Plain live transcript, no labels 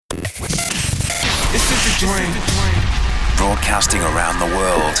Broadcasting around the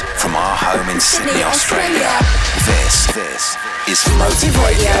world from our home in Sydney, Australia. This is Motive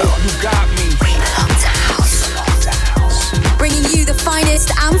Radio. You got me. We belong to house. Bringing you the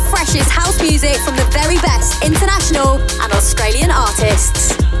finest and freshest house music from the very best international and Australian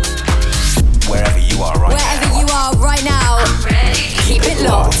artists. Wherever you are right now, Keep it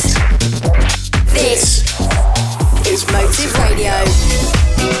locked. This is Motive Radio.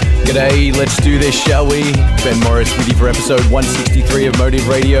 G'day, let's do this, shall we? Ben Morris with you for episode 163 of Motive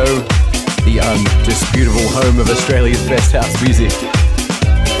Radio, the undisputable home of Australia's best house music.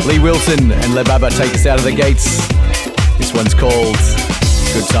 Lee Wilson and Le Baba take us out of the gates. This one's called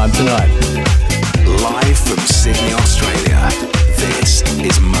Good Time Tonight. live from Sydney, Australia. This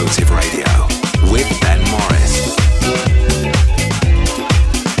is Motive Radio with Ben Morris.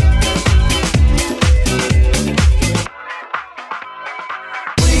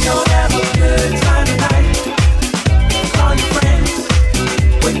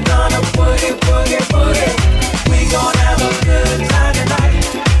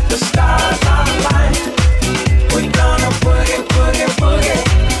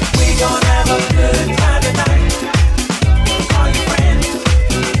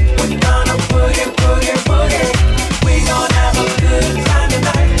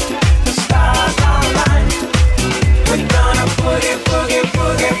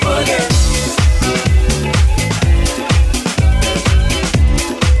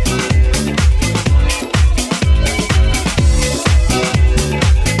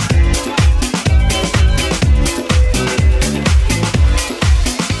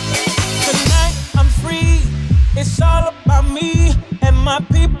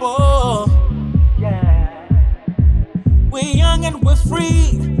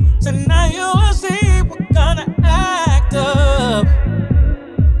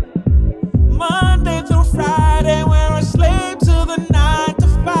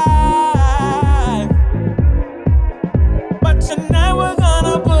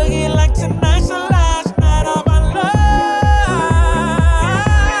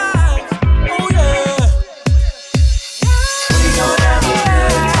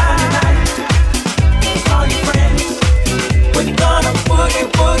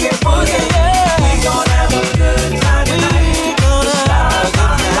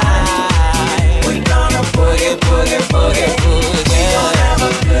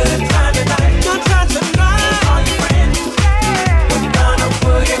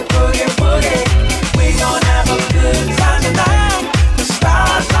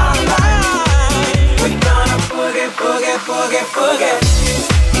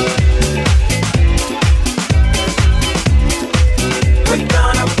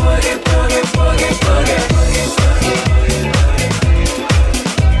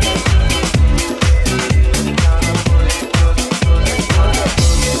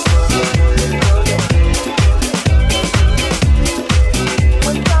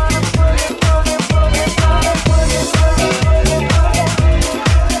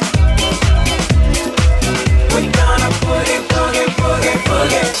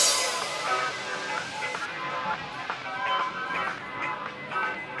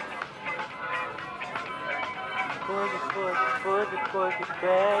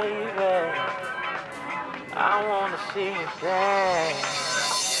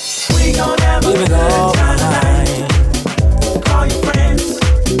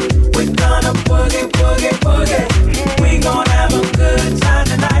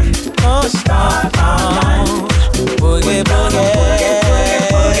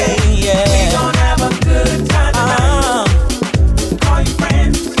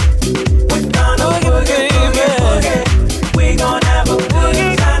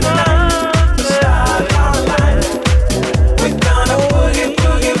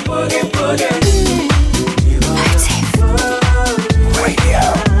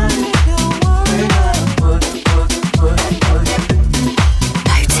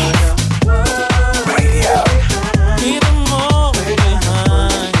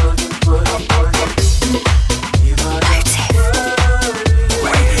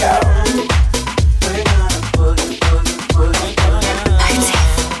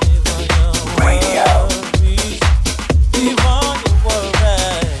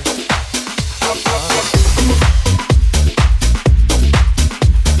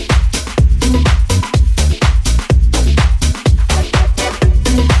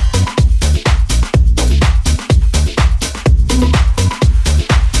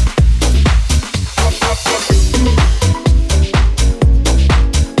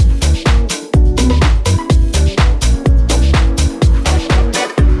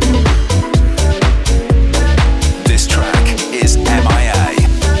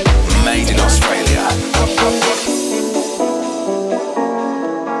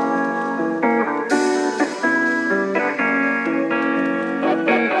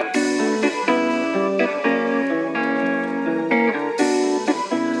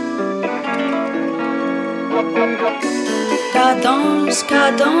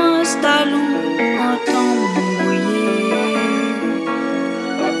 cadence talon, entend m'embrouiller.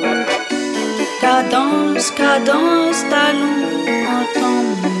 Cadence, cadence talon, entend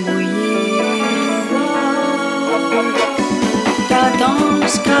m'embrouiller.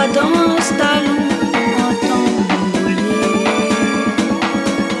 Cadence, cadence talon, entend m'embrouiller.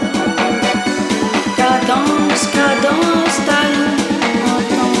 Cadence, cadence talon,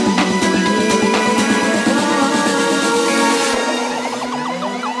 entend m'embrouiller.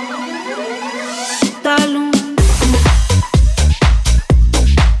 Talon.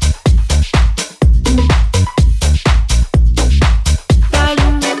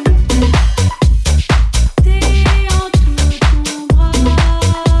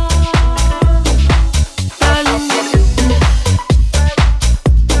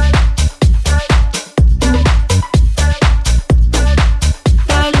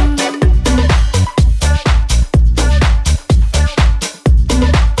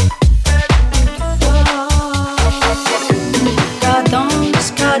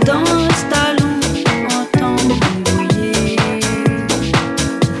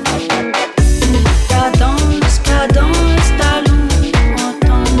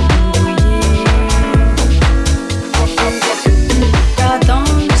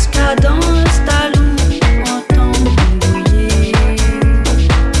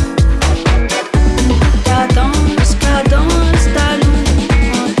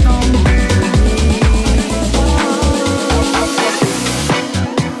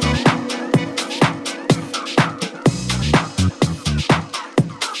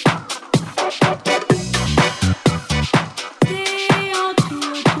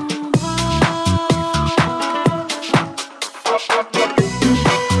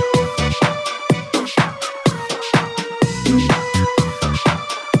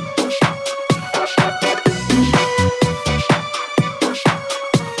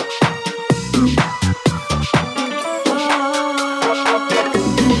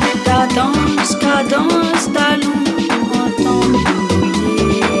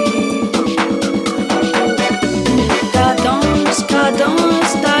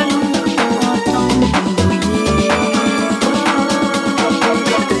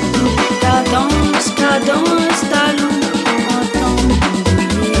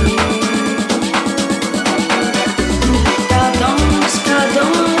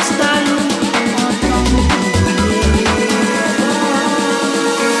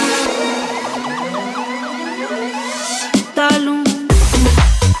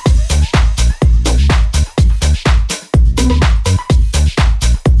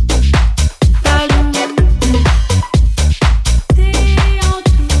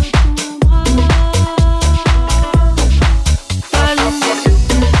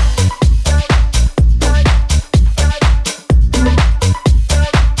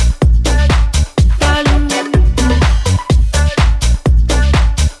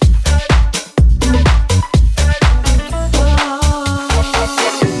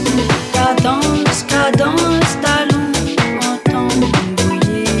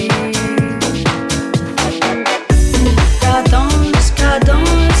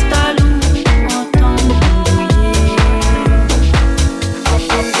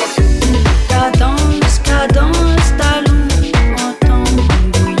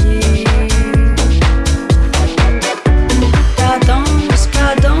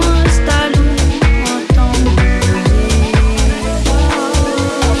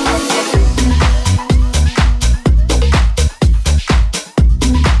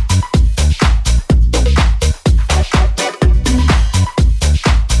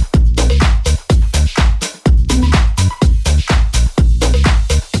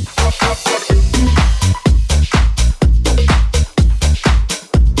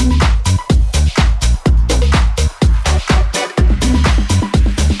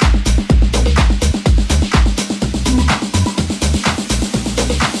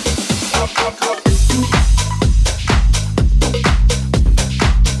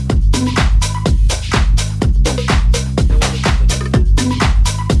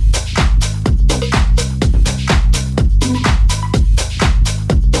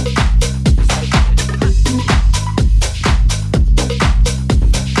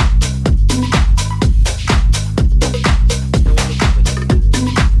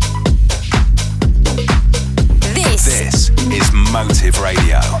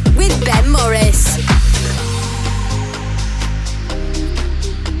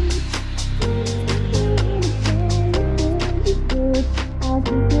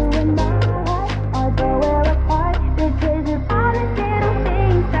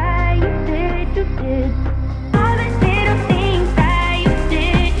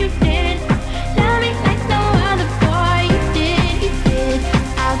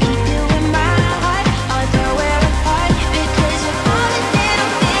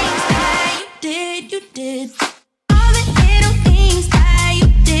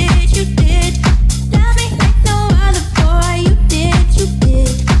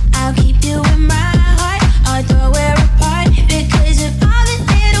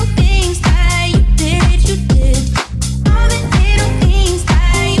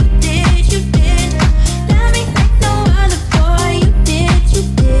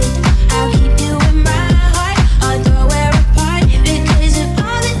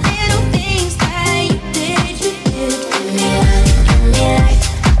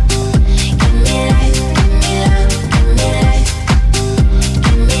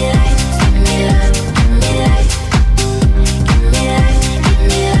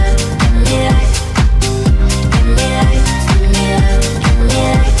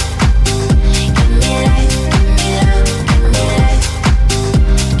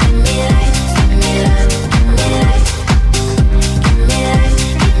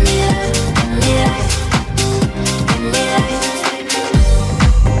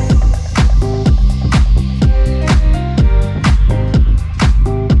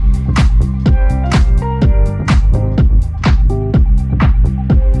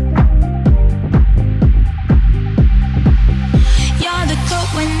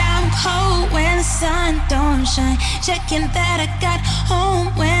 thinking that I got home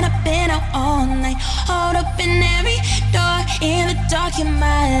when I've been out all night. Hold up in every door, in the dark, you're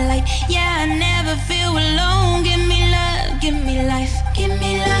my light. Yeah, I never feel alone. Give me love, give me life. Give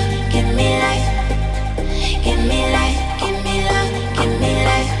me love, give me life. Give me life, give me love, give me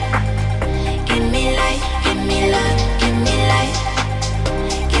life. Give me life, give me love, give me life.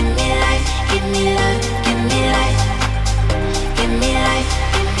 Give me life, give me love, give me life. Give me life,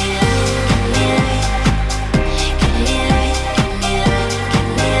 give me love, give me life. Give me life, give me love, give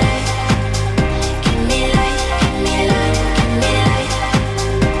me life. Give me life, give me love, give me life.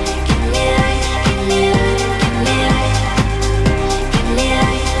 Give me life, give me love, give me life. Give me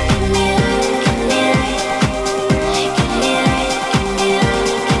life, give me love, give me life. Give me life, give me love,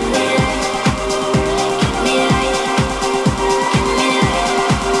 give me life. Give me life, give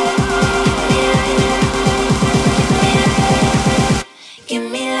me life. Give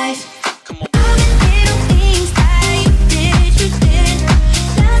me life. All the little things that you did.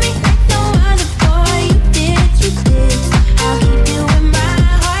 Love me like no other boy. You did. I'll keep you in my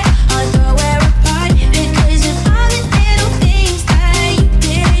heart, although we're apart. Because of all the little things that you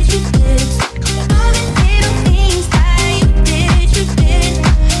did. All the little things that you did.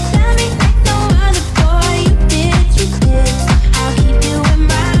 Love me like no other boy. You did. I'll keep you in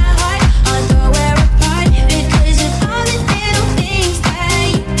my heart, although we're apart. Because of all the little things that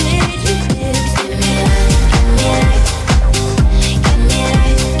you did. Give me love, give me life. Give me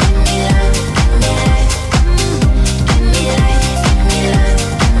life, give me love, give me life. Give me life, give me love,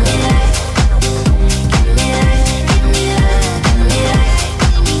 give me life. Give me life, give me love, give me life.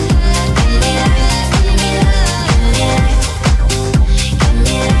 Give me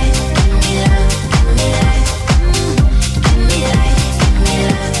life, give me love, give me life. Give me life, give me love, give me life. Give me life, give me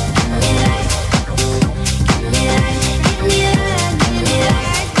love, give me life. Give me life, give me love, give me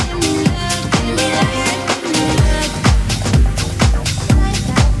life. Give me love, give me life, give me love.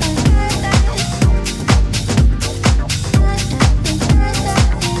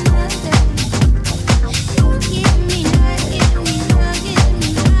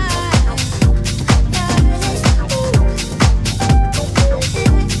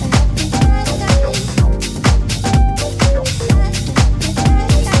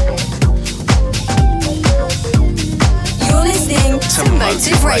 You're listening to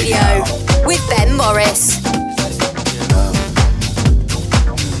Motive Radio with Ben Morris.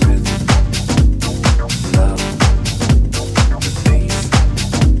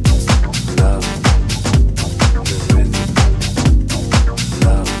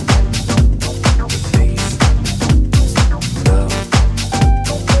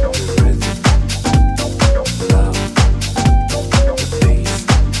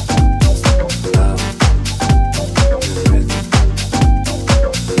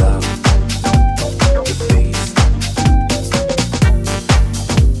 Love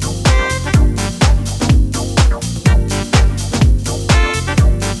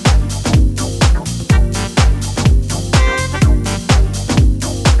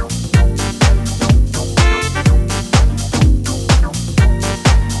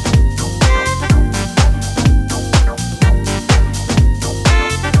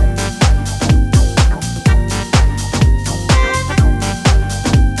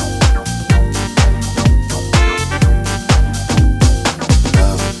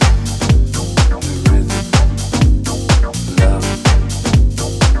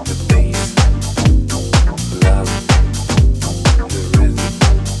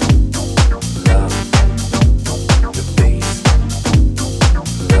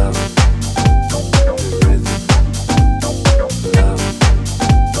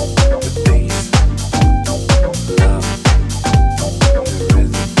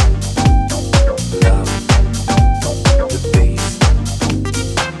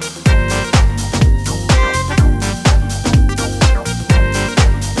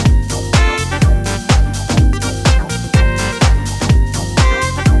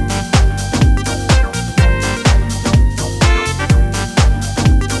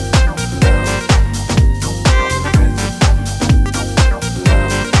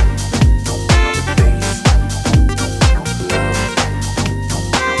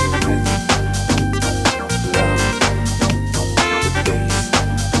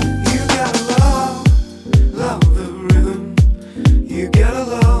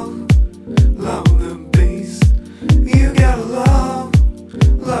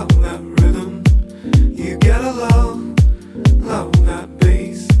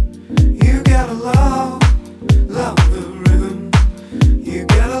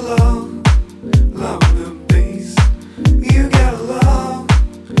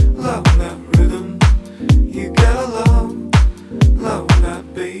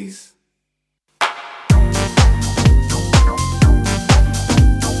beast.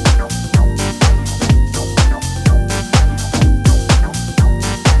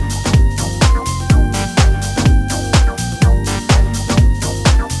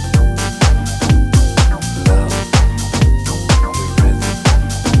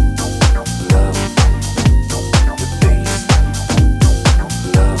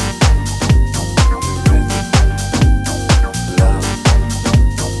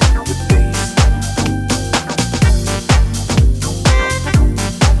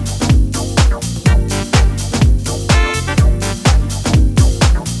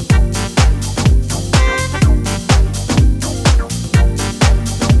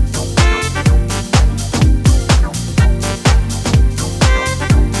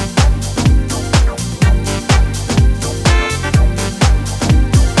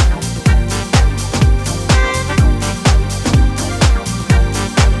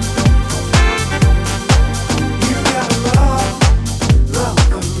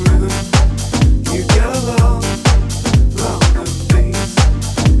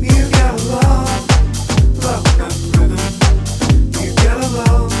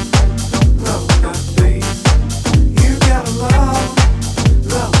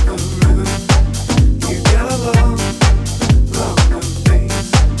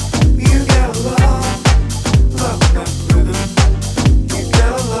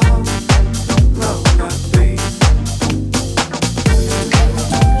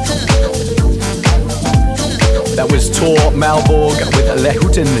 Malborg with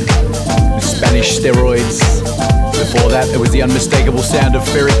Lehuten, with Spanish steroids. Before that, it was the unmistakable sound of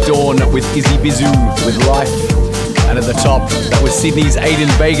Ferric Dawn with Izzy Bizu with Life. And at the top, that was Sydney's Aiden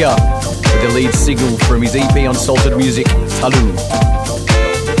Vega with the lead single from his EP on Salted Music, Talu.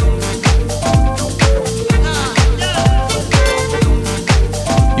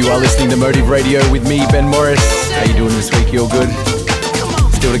 You are listening to Motive Radio with me, Ben Morris. How you doing this week? You all good?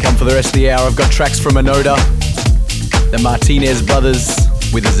 Still to come for the rest of the hour, I've got tracks from Anoda, the Martinez Brothers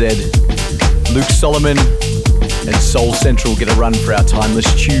with a Z, Luke Solomon, and Soul Central get a run for our timeless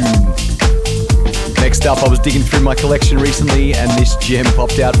tune. Next up, I was digging through my collection recently and this gem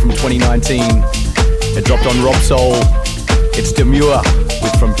popped out from 2019. It dropped on Rob Soul. It's Demure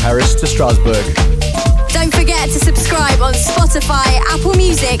with From Paris to Strasbourg. Don't forget to subscribe on Spotify, Apple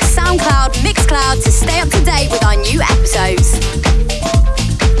Music, SoundCloud, Mixcloud to stay up to date with our new episodes.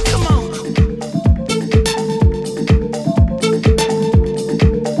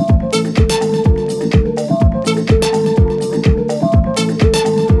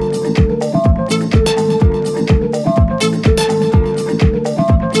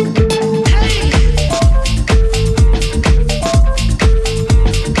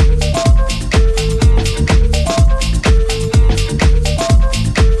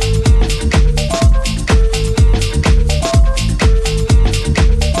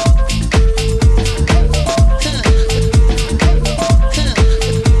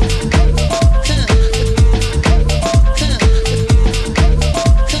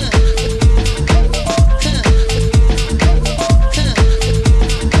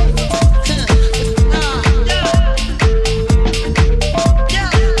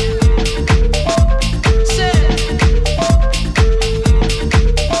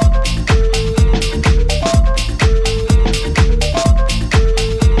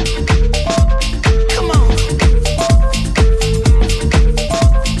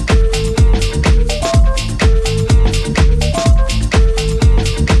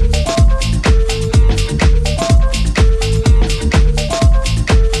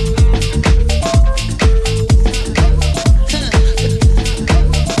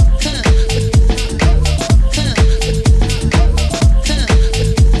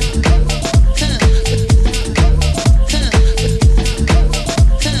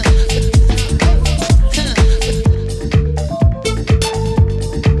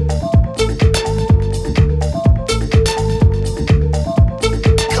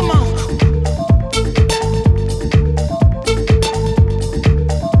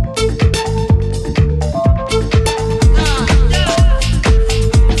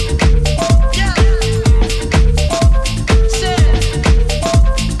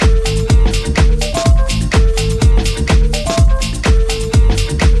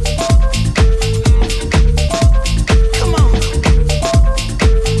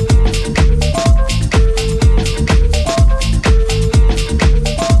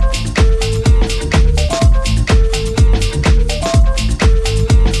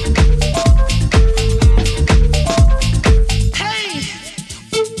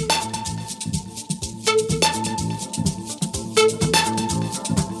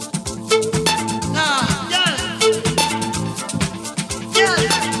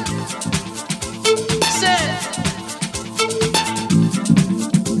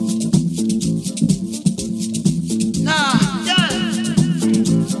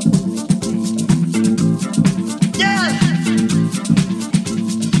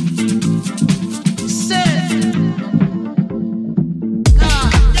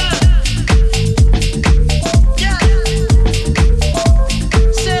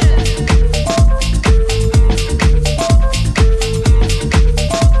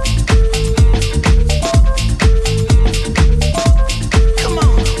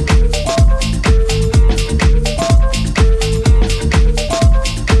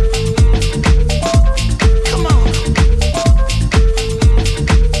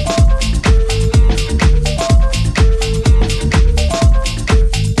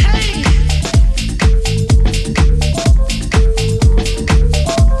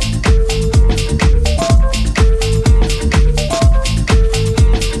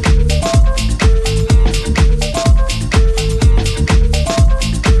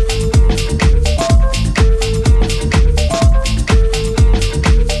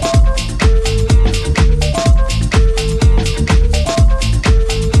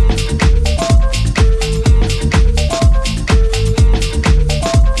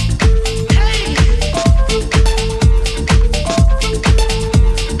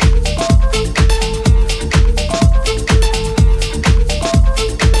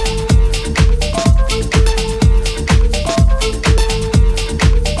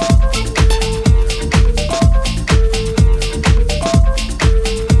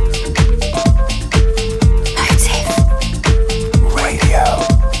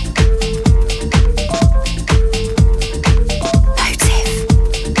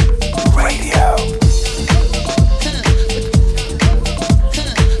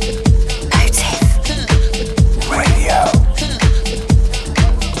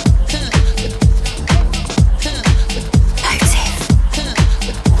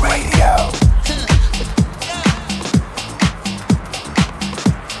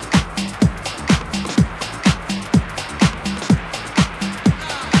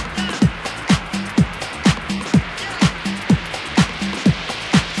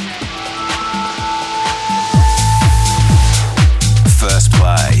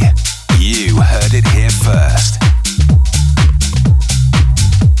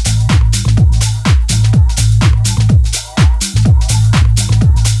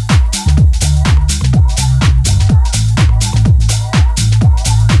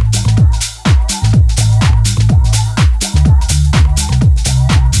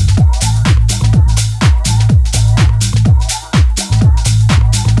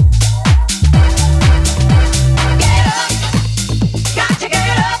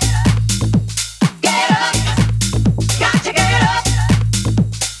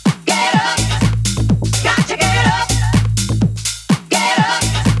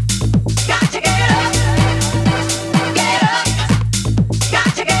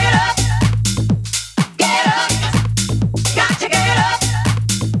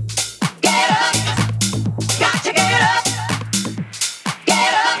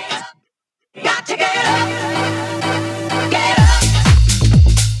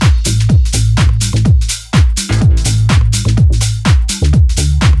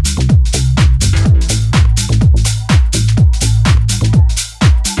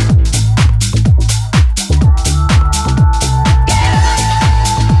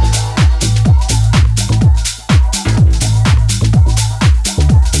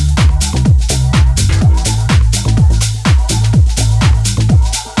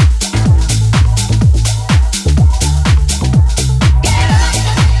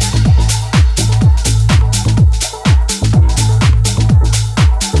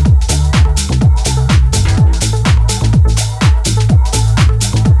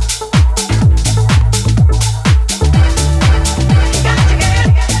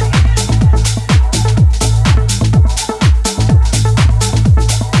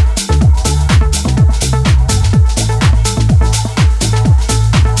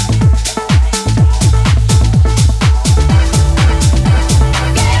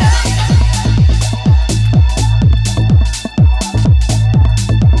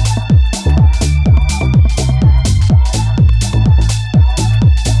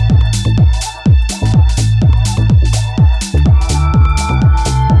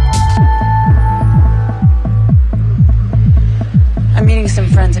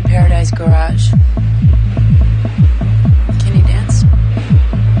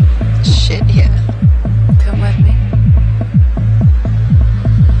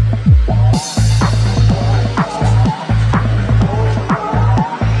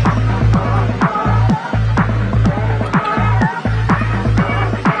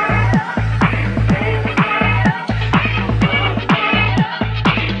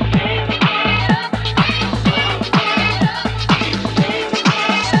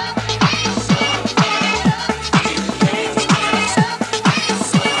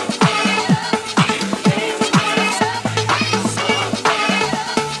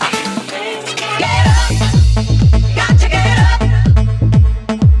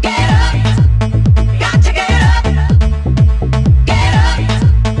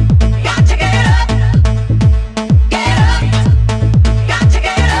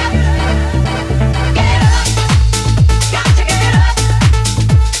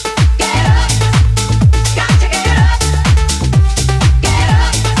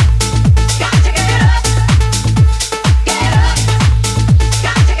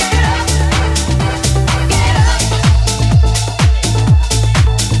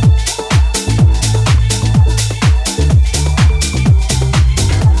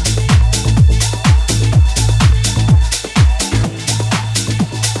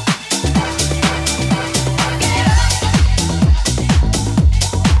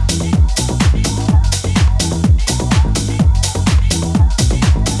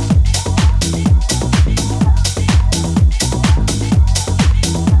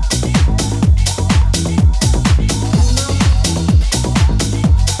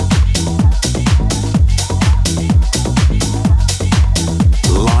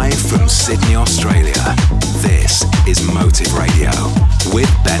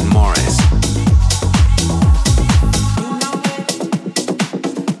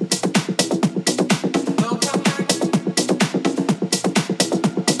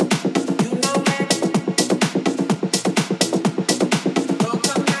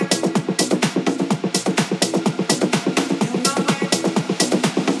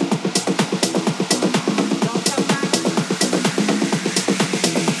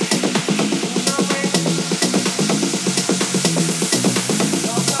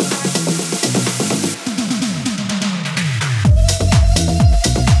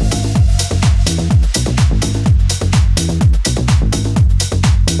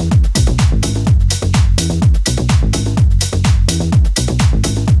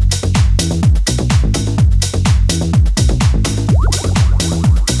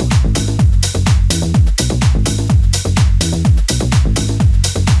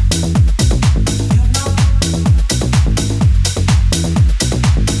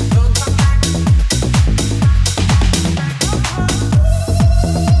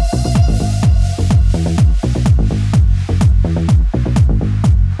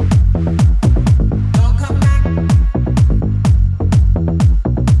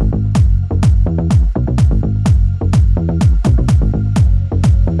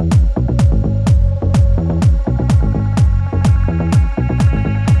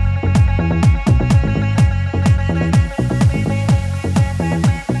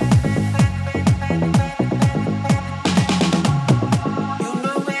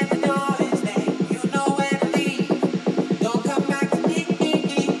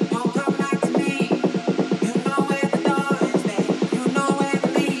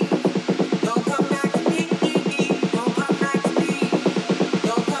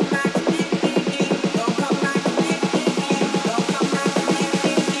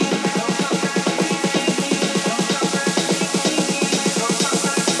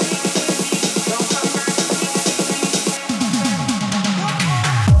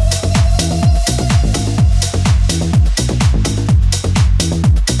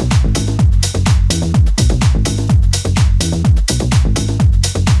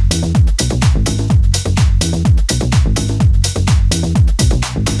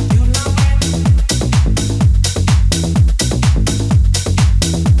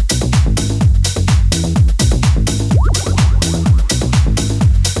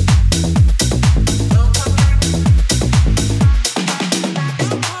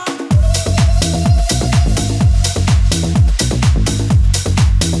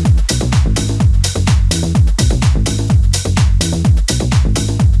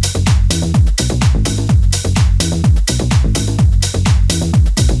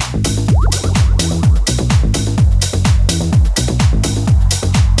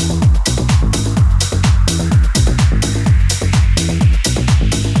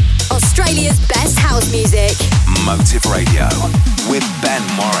 music. Motive Radio with Ben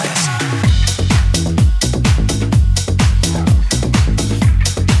Morris.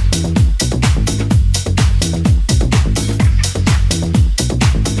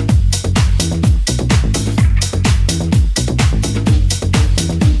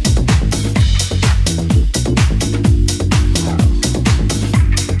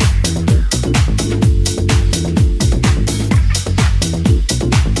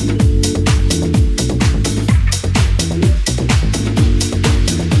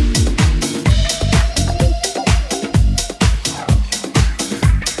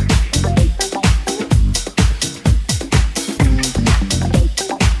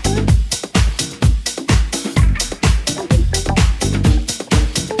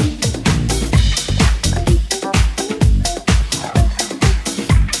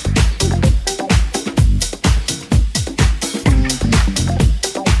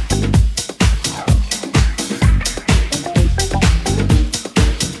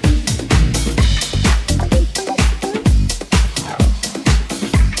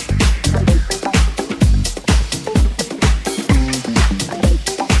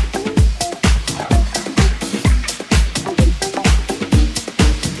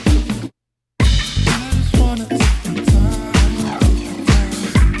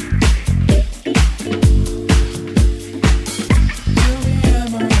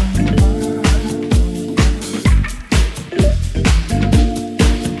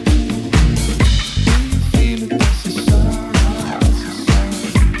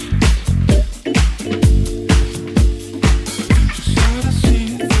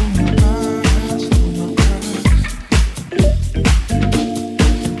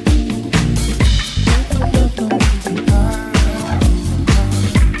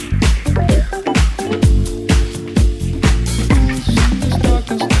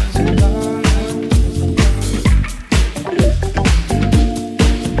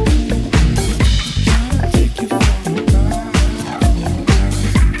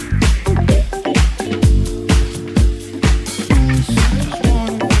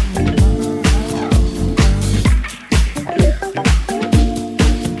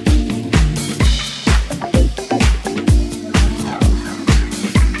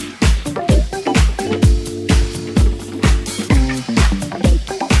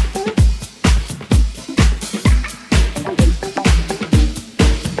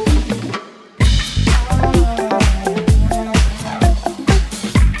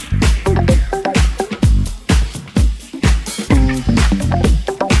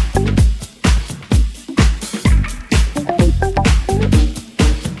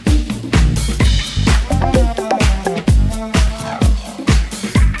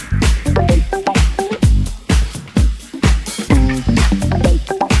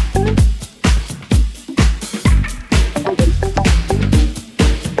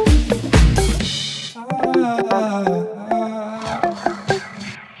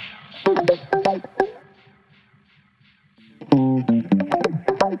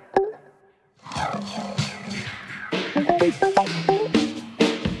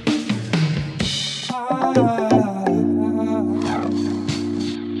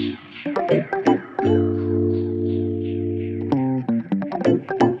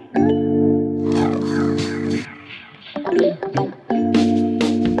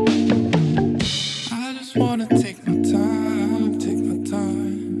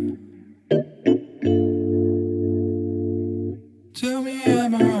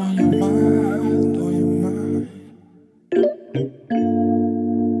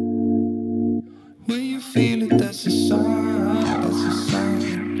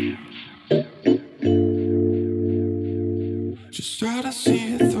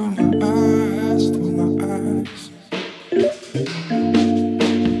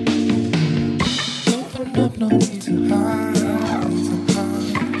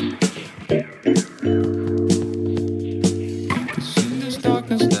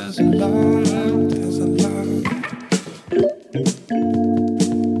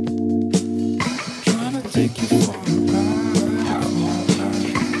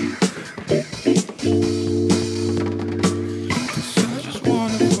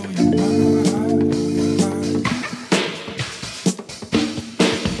 Wanna go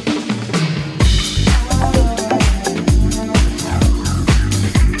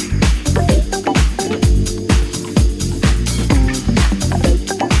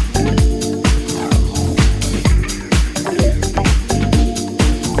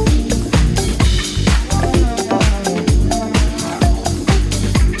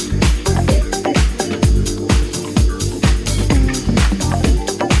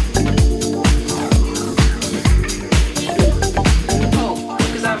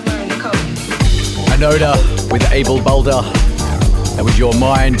Yoda with Abel Balder. That was Your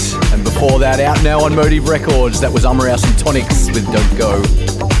Mind. And before that, out now on Motive Records, that was Amorous and Tonics with Don't Go.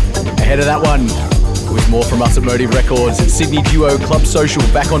 Ahead of that one, with more from us at Motive Records, it's Sydney duo Club Social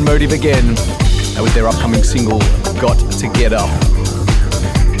back on Motive again. That was their upcoming single, Got to Get Up.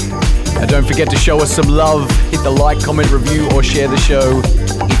 Now don't forget to show us some love, hit the like, comment, review or share the show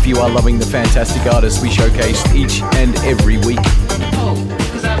if you are loving the fantastic artists we showcase each and every week.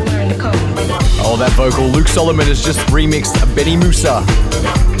 Oh, that vocal, Luke Solomon has just remixed Benny Musa.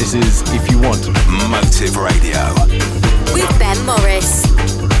 This is If You Want. Motive Radio. With Ben Morris.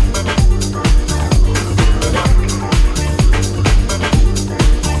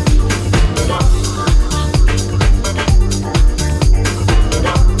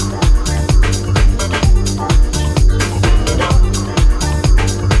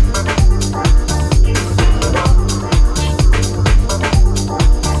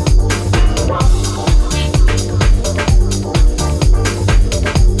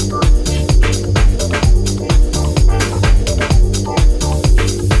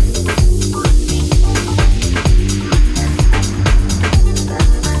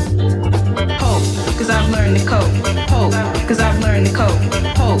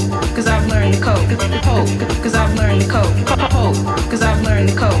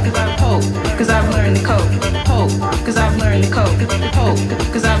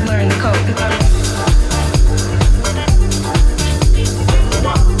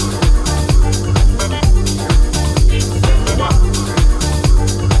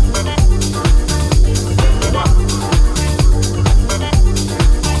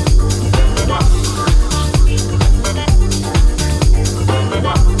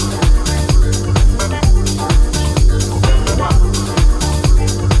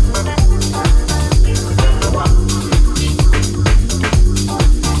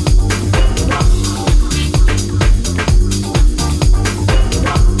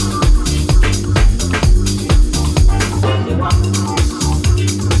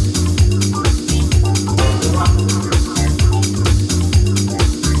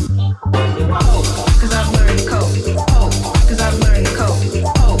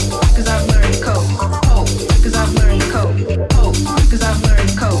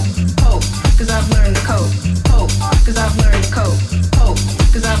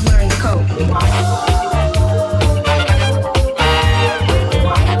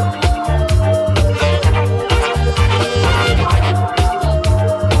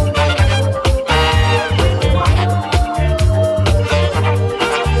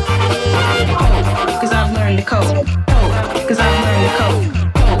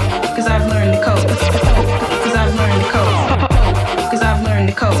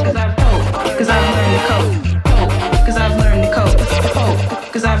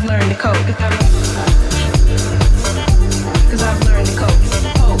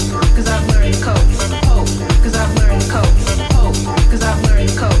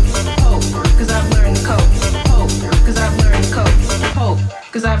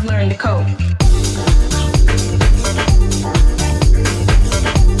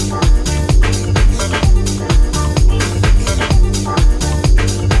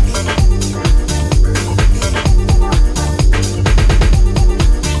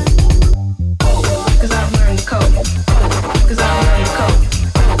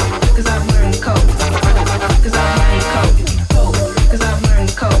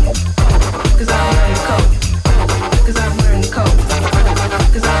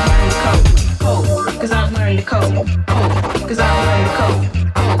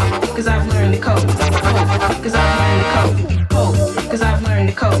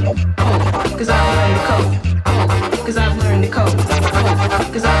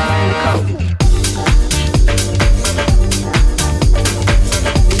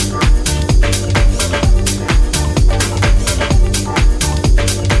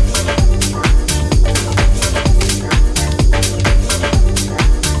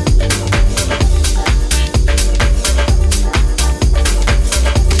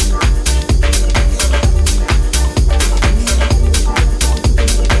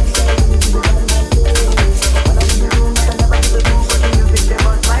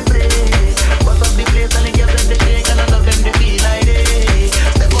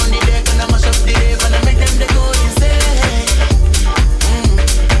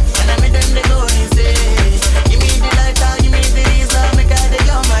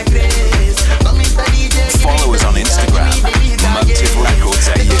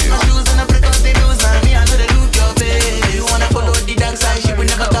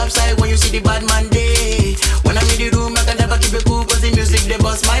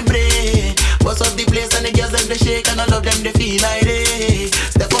 bust my brain. Bust up the place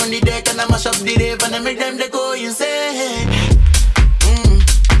the rave and I make them they go insane.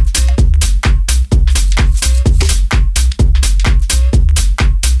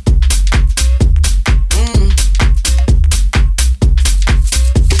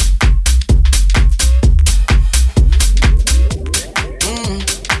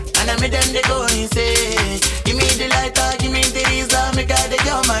 And I make them they go insane. Give me the lighter, give me the reason, make I they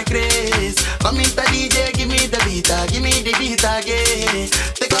on my grace. Come Mr. DJ, give me the beat again.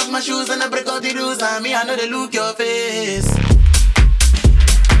 Take off my shoes and I break out the rules and me I know they look your face.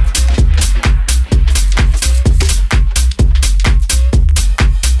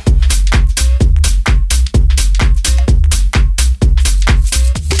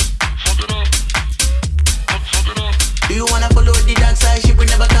 Do you wanna follow the dark side? Ship will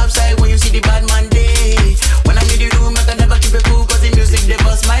never capsize when you see the bad man day. When I'm in the room, I can never keep it cool, cause the music they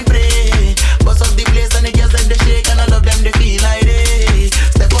bust my brain. Bust up the place and the girls them they shake and all of them they feel like they.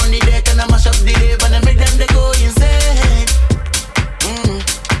 Step on the deck and I mash up the rave and I make them they go insane.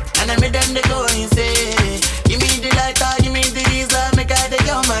 And I make them they go insane. Give me the lighter, give me the reason, make I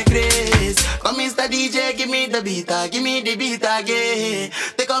take on my grace. Come Mr. DJ, give me the beat again.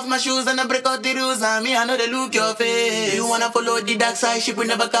 Take off my shoes and I break out the rules and me I know they look your face. You wanna follow the dark side, ship will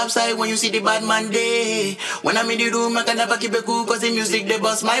never capsize when you see the bad man day. When I'm in the room, I can never keep it cool, cause the music they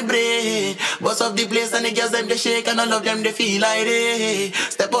bust my brain. Bust up the place and the girls them they shake and all of them they feel like they.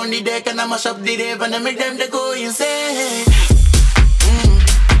 Step on the deck and I mash up the rave and I make them they go insane.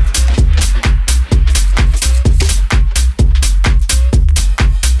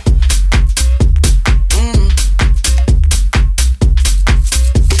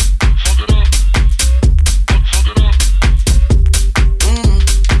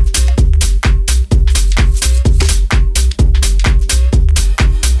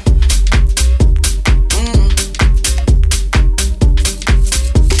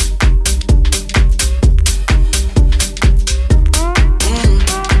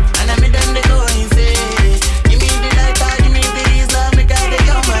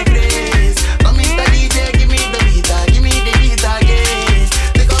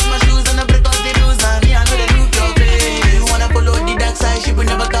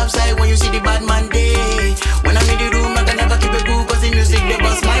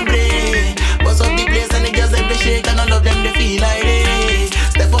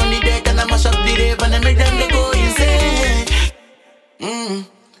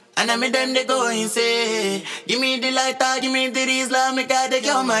 And I make them they go insane. Give me the lighter, give me the reason, make I take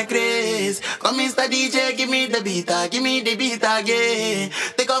on my grace. Come Mr. DJ, give me the beat again.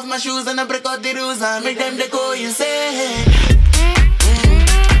 Take off my shoes and I break out the rules and make them they go insane.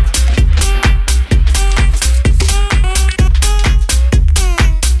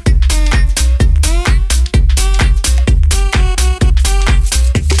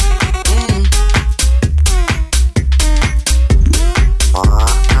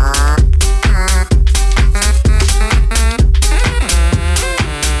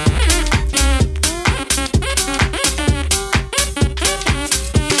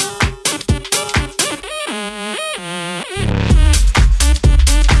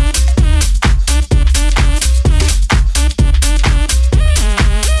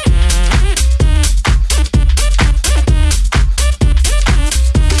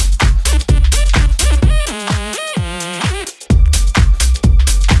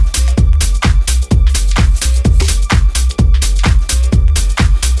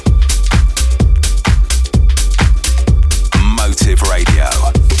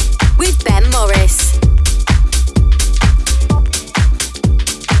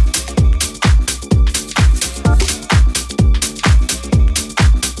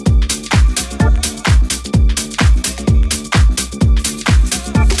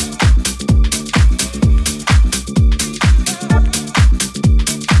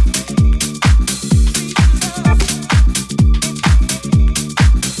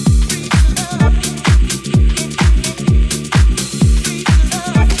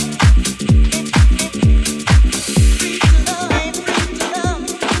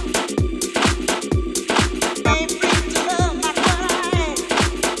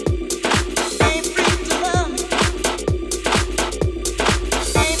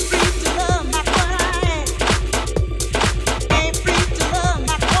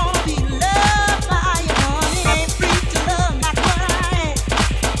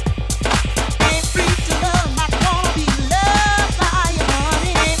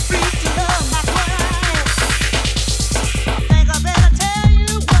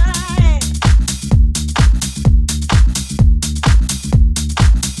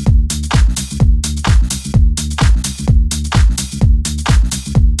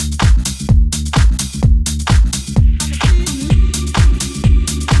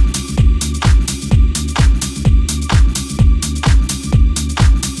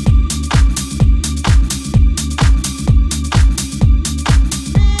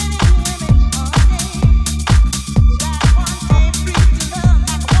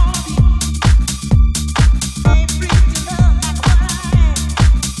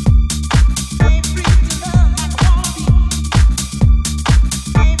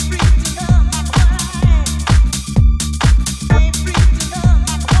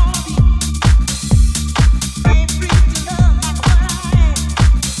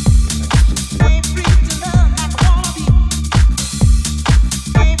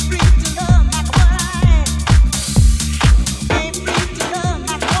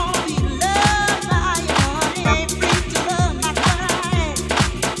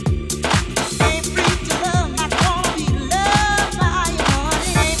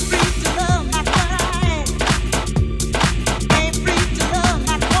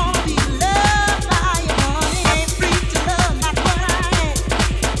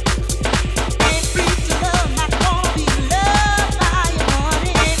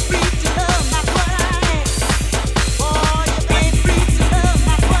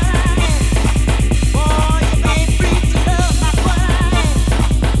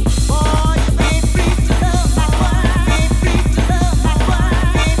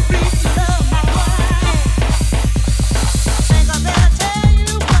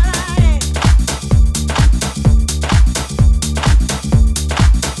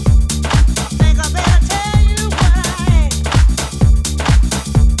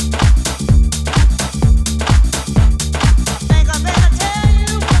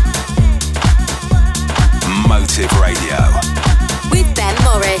 Motive Radio. With Ben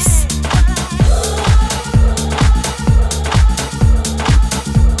Morris.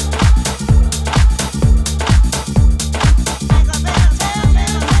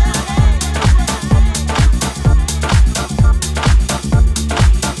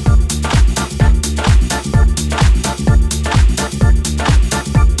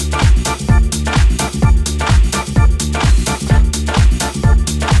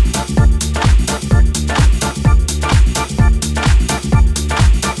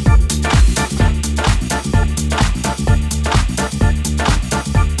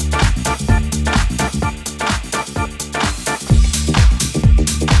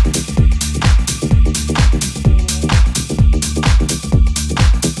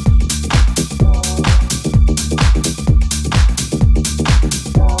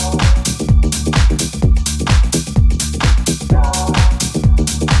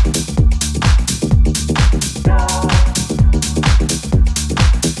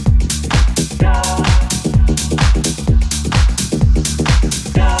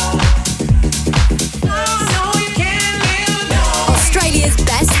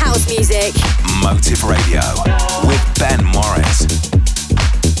 Motive Radio with Ben Morris.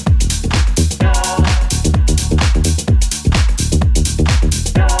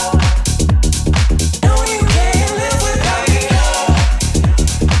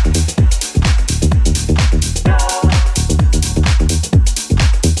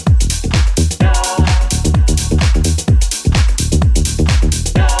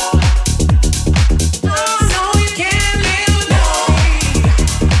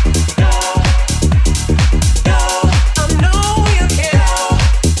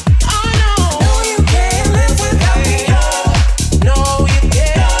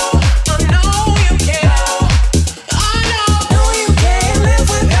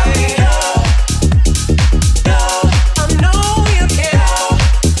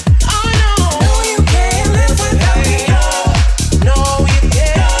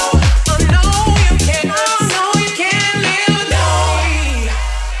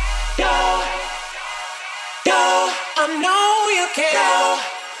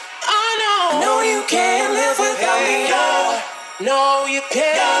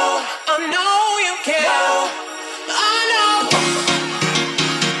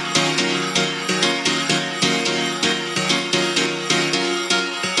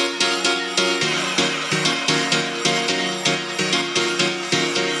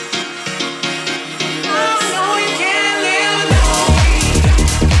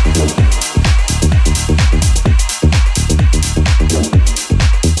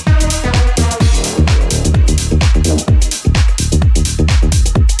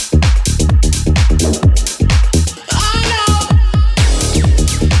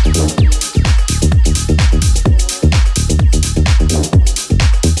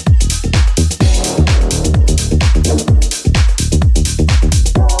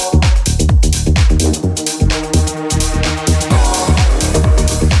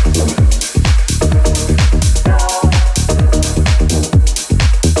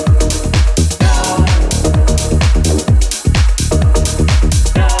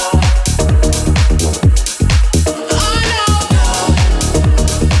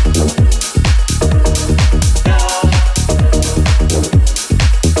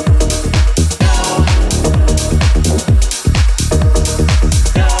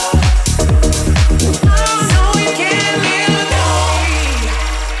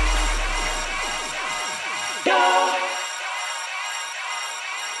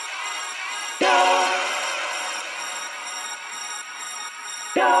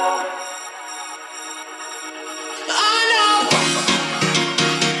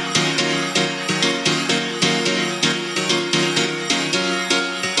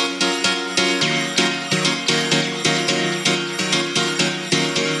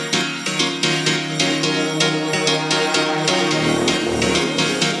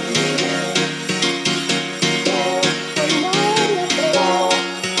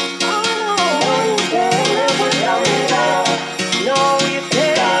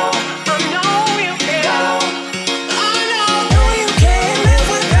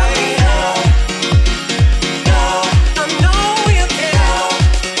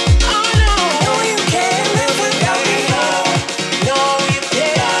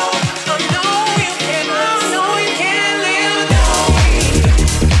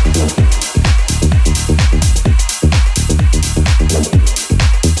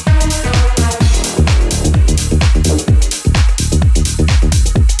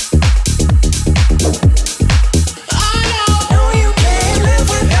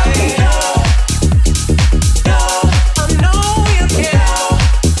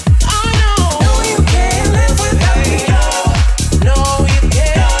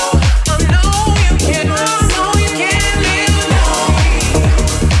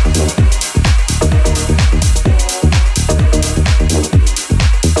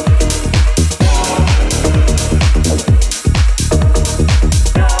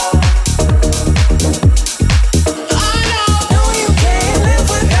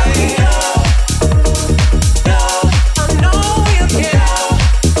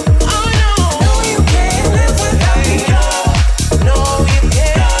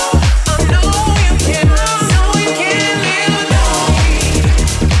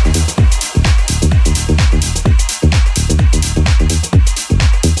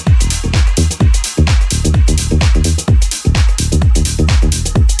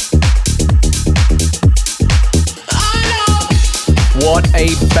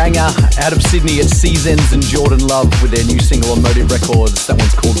 Banger out of Sydney at Seasons and Jordan Love with their new single on Motive Records. That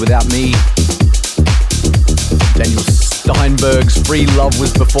one's called Without Me. Daniel Steinberg's Free Love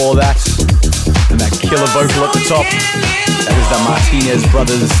was before that. And that killer vocal at the top, that was the Martinez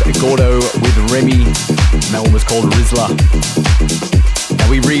brothers, Gordo with Remy. And that one was called Rizla. Now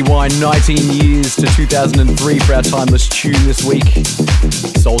we rewind 19 years to 2003 for our timeless tune this week.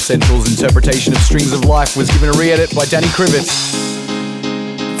 Soul Central's interpretation of Strings of Life was given a re-edit by Danny Krivitz.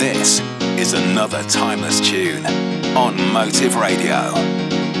 This is another timeless tune on Motive Radio.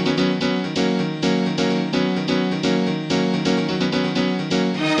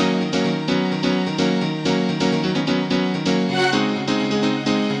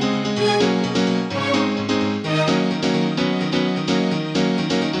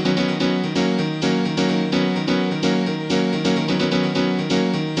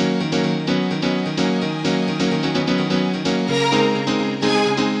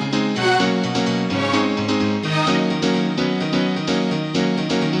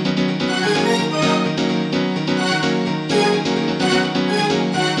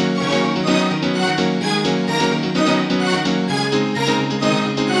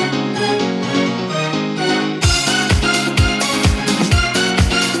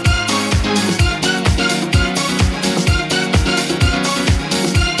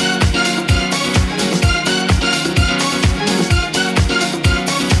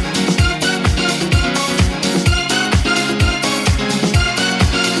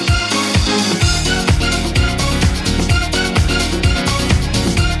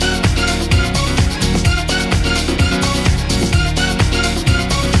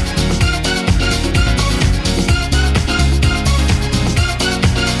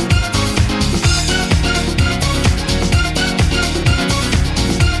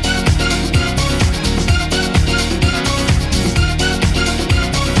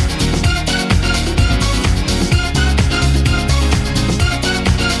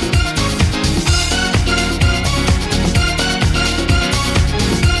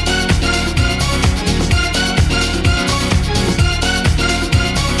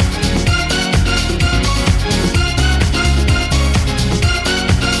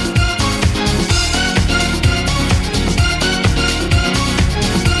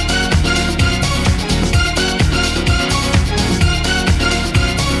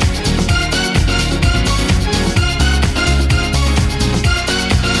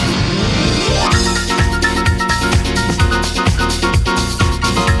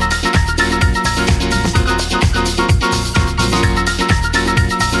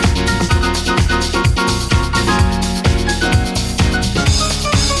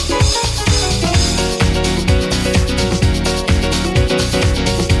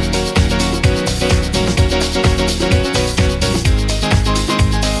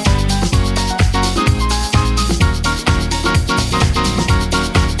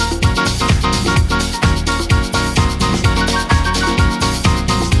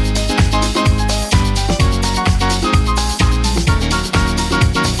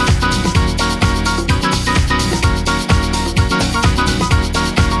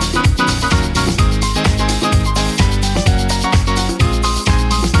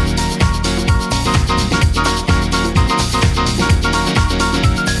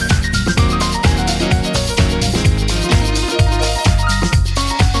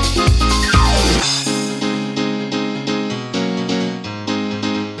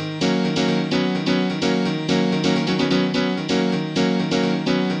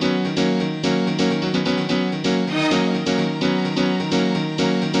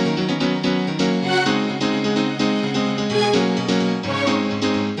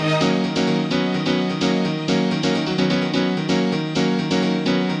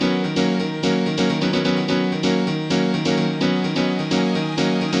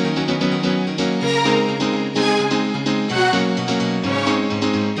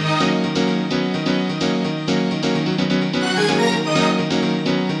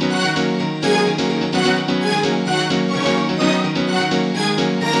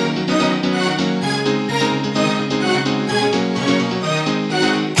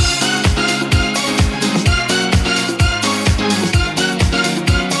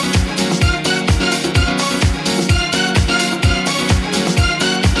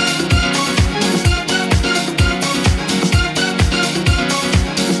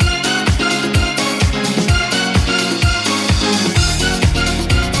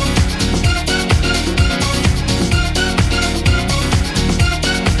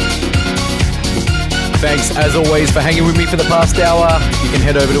 thanks as always for hanging with me for the past hour. You can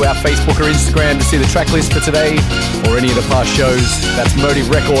head over to our Facebook or Instagram to see the track list for today or any of the past shows. That's Motive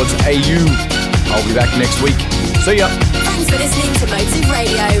Records AU. I'll be back next week. See ya. Thanks for listening to Motive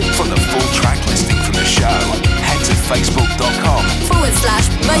Radio. For the full track listing from the show, head to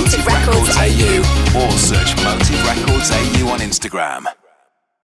facebook.com//Motive Records AU. or search Motive Records AU on Instagram.